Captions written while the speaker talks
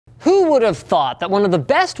would have thought that one of the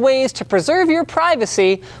best ways to preserve your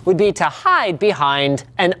privacy would be to hide behind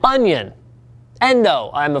an onion? And no,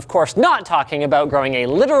 I'm of course not talking about growing a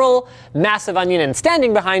literal massive onion and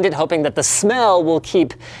standing behind it hoping that the smell will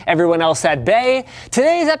keep everyone else at bay.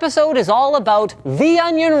 Today's episode is all about the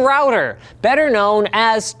Onion Router, better known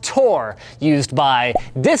as Tor, used by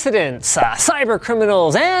dissidents, cyber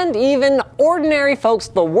criminals, and even ordinary folks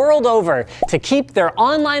the world over to keep their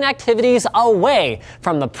online activities away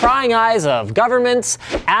from the prying eyes of governments,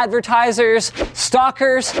 advertisers,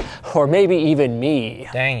 stalkers, or maybe even me.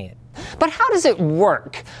 Dang it. But how does it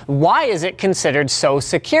work? Why is it considered so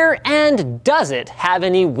secure, and does it have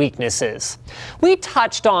any weaknesses? We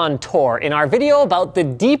touched on Tor in our video about the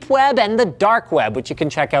deep web and the dark web, which you can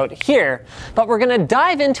check out here, but we're going to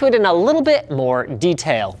dive into it in a little bit more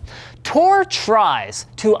detail. Tor tries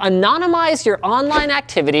to anonymize your online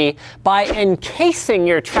activity by encasing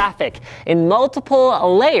your traffic in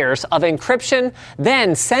multiple layers of encryption,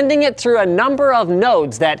 then sending it through a number of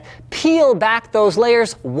nodes that peel back those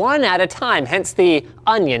layers one at a time, hence the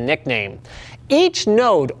Onion nickname. Each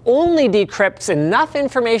node only decrypts enough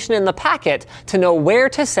information in the packet to know where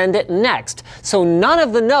to send it next, so none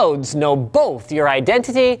of the nodes know both your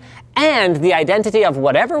identity and the identity of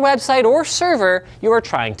whatever website or server you are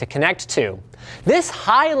trying to connect to. This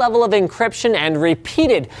high level of encryption and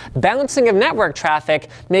repeated bouncing of network traffic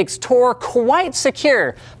makes Tor quite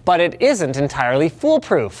secure, but it isn't entirely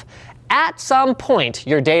foolproof. At some point,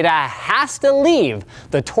 your data has to leave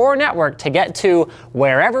the Tor network to get to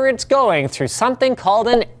wherever it's going through something called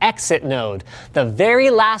an exit node, the very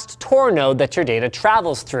last Tor node that your data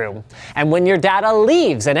travels through. And when your data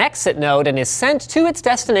leaves an exit node and is sent to its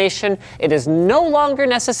destination, it is no longer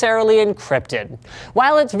necessarily encrypted.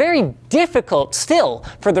 While it's very difficult still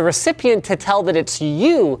for the recipient to tell that it's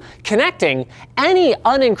you connecting, any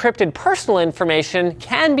unencrypted personal information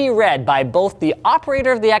can be read by both the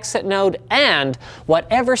operator of the exit node and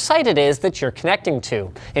whatever site it is that you're connecting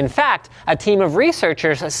to. In fact, a team of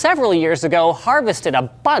researchers several years ago harvested a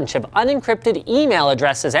bunch of unencrypted email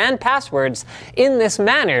addresses and passwords in this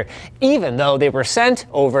manner, even though they were sent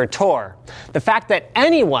over Tor. The fact that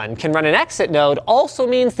anyone can run an exit node also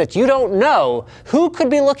means that you don't know who could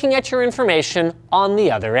be looking at your information on the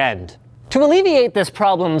other end. To alleviate this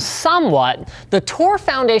problem somewhat, the Tor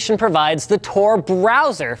Foundation provides the Tor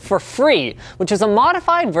browser for free, which is a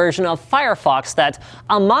modified version of Firefox that,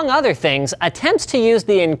 among other things, attempts to use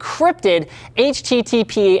the encrypted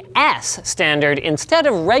HTTPS standard instead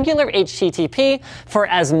of regular HTTP for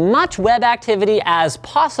as much web activity as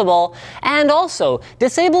possible, and also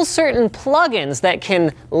disables certain plugins that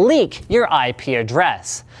can leak your IP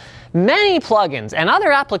address. Many plugins, and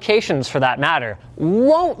other applications for that matter,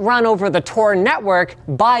 won't run over the Tor network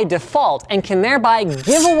by default and can thereby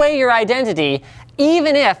give away your identity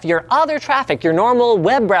even if your other traffic, your normal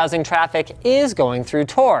web browsing traffic, is going through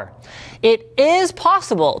Tor. It is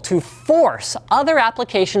possible to force other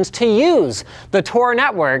applications to use the Tor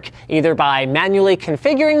network, either by manually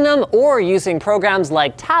configuring them or using programs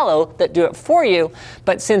like Tallow that do it for you.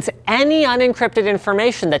 But since any unencrypted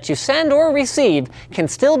information that you send or receive can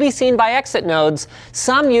still be seen by exit nodes,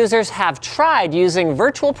 some users have tried using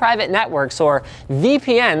virtual private networks, or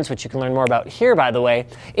VPNs, which you can learn more about here, by the way,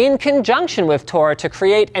 in conjunction with Tor to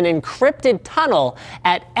create an encrypted tunnel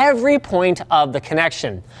at every point of the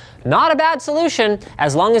connection. Not a bad solution,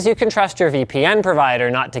 as long as you can trust your VPN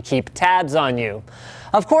provider not to keep tabs on you.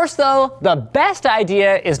 Of course, though, the best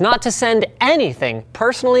idea is not to send anything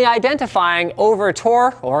personally identifying over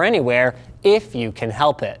Tor or anywhere if you can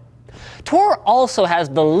help it. Tor also has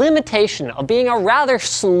the limitation of being a rather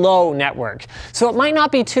slow network, so it might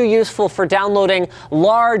not be too useful for downloading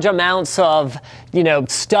large amounts of,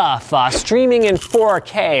 stuff, streaming in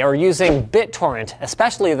 4K or using BitTorrent,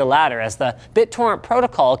 especially the latter, as the BitTorrent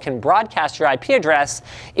protocol can broadcast your IP address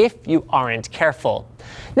if you aren't careful.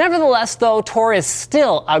 Nevertheless, though, Tor is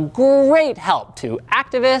still a great help to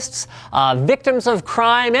activists, victims of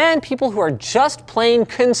crime, and people who are just plain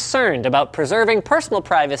concerned about preserving personal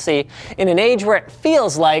privacy in an age where it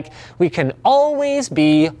feels like we can always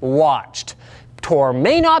be watched. Tor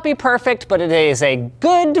may not be perfect, but it is a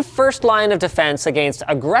good first line of defense against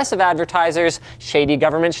aggressive advertisers, shady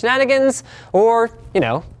government shenanigans, or,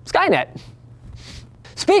 Skynet.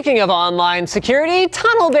 Speaking of online security,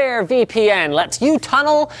 TunnelBear VPN lets you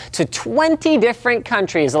tunnel to 20 different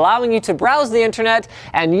countries, allowing you to browse the internet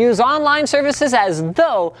and use online services as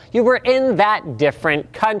though you were in that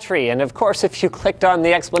different country. And of course, if you clicked on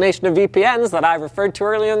the explanation of VPNs that I referred to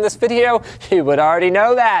earlier in this video, you would already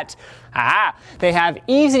know that. Aha! They have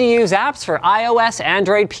easy-to-use apps for iOS,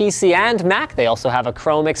 Android, PC, and Mac. They also have a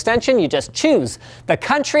Chrome extension. You just choose the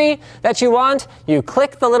country that you want, you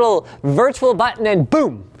click the little virtual button, and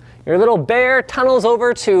boom! Your little bear tunnels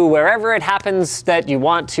over to wherever it happens that you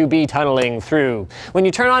want to be tunneling through. When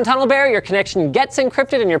you turn on TunnelBear, your connection gets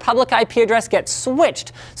encrypted and your public IP address gets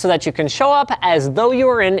switched so that you can show up as though you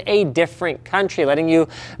were in a different country, letting you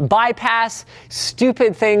bypass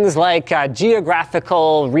stupid things like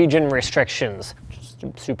geographical region restrictions.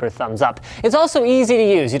 Super thumbs up. It's also easy to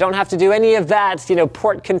use. You don't have to do any of that,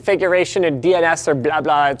 port configuration and DNS or blah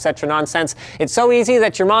blah, etc. nonsense. It's so easy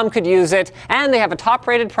that your mom could use it, and they have a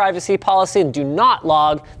top-rated privacy policy and do not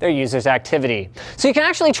log their users' activity. So you can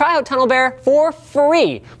actually try out TunnelBear for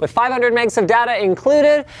free with 500 megs of data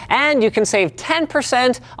included, and you can save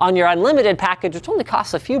 10% on your unlimited package, which only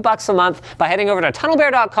costs a few bucks a month, by heading over to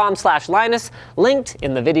tunnelbear.com/Linus, linked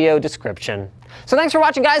in the video description. So thanks for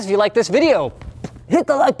watching, guys. If you like this video, hit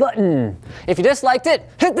the like button. If you disliked it,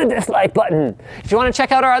 hit the dislike button. If you want to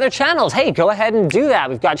check out our other channels, hey, go ahead and do that.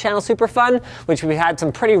 We've got Channel Super Fun, which we've had some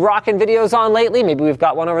pretty rockin' videos on lately. Maybe we've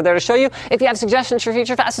got one over there to show you. If you have suggestions for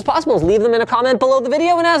future Fast as Possibles, leave them in a comment below the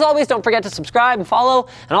video. And as always, don't forget to subscribe and follow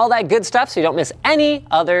and all that good stuff so you don't miss any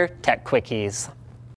other tech quickies.